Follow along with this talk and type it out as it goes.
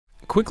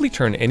Quickly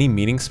turn any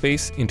meeting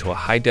space into a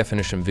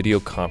high-definition video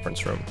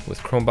conference room with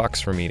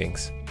Chromebox for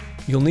Meetings.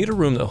 You'll need a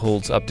room that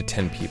holds up to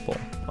 10 people,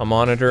 a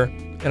monitor,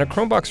 and a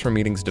Chromebox for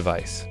Meetings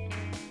device.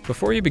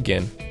 Before you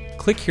begin,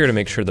 click here to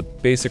make sure the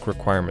basic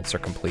requirements are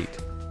complete.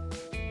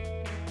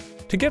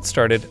 To get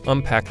started,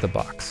 unpack the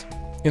box.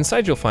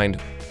 Inside you'll find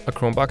a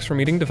Chromebox for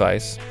Meeting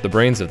device, the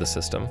brains of the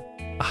system,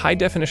 a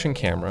high-definition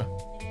camera,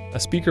 a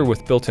speaker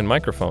with built-in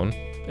microphone,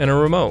 and a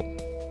remote.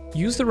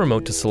 Use the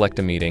remote to select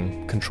a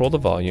meeting, control the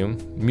volume,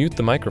 mute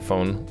the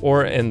microphone,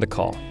 or end the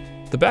call.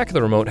 The back of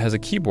the remote has a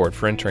keyboard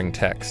for entering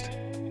text.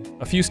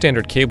 A few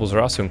standard cables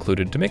are also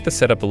included to make the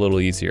setup a little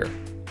easier.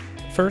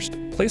 First,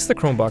 place the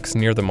Chromebox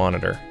near the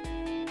monitor.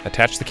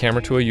 Attach the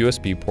camera to a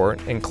USB port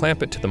and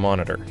clamp it to the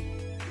monitor.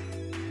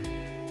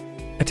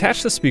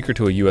 Attach the speaker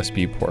to a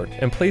USB port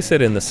and place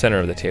it in the center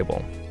of the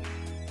table.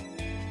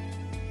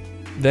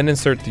 Then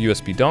insert the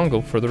USB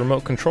dongle for the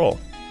remote control.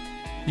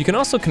 You can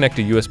also connect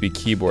a USB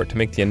keyboard to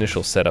make the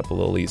initial setup a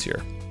little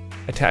easier.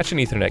 Attach an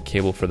Ethernet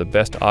cable for the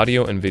best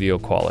audio and video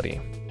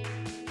quality.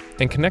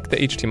 And connect the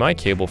HDMI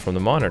cable from the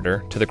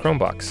monitor to the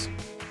Chromebox.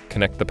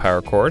 Connect the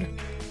power cord,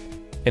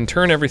 and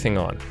turn everything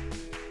on.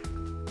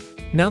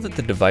 Now that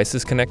the device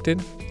is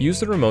connected, use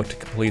the remote to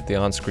complete the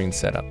on-screen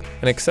setup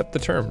and accept the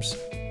terms.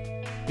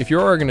 If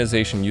your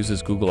organization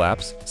uses Google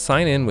Apps,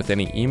 sign in with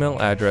any email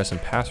address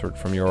and password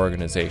from your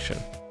organization.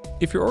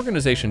 If your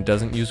organization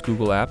doesn't use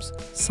Google Apps,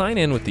 sign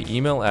in with the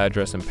email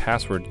address and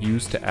password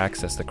used to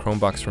access the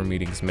Chromebox for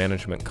Meetings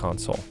management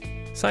console.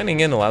 Signing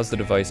in allows the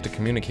device to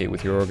communicate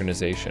with your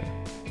organization.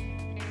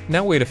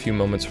 Now wait a few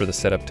moments for the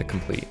setup to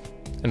complete,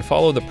 and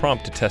follow the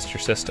prompt to test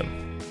your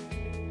system.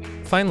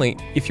 Finally,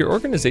 if your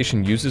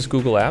organization uses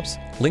Google Apps,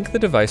 link the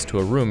device to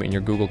a room in your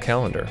Google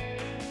Calendar.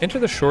 Enter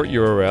the short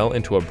URL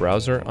into a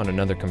browser on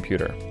another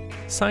computer.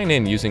 Sign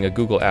in using a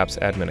Google Apps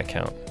admin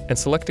account, and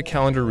select a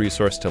calendar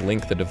resource to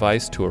link the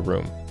device to a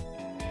room.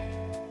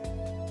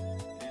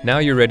 Now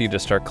you're ready to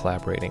start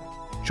collaborating.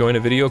 Join a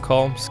video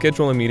call,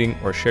 schedule a meeting,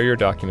 or share your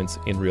documents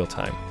in real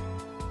time.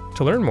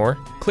 To learn more,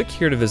 click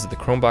here to visit the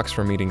Chromebox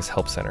for Meetings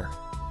Help Center.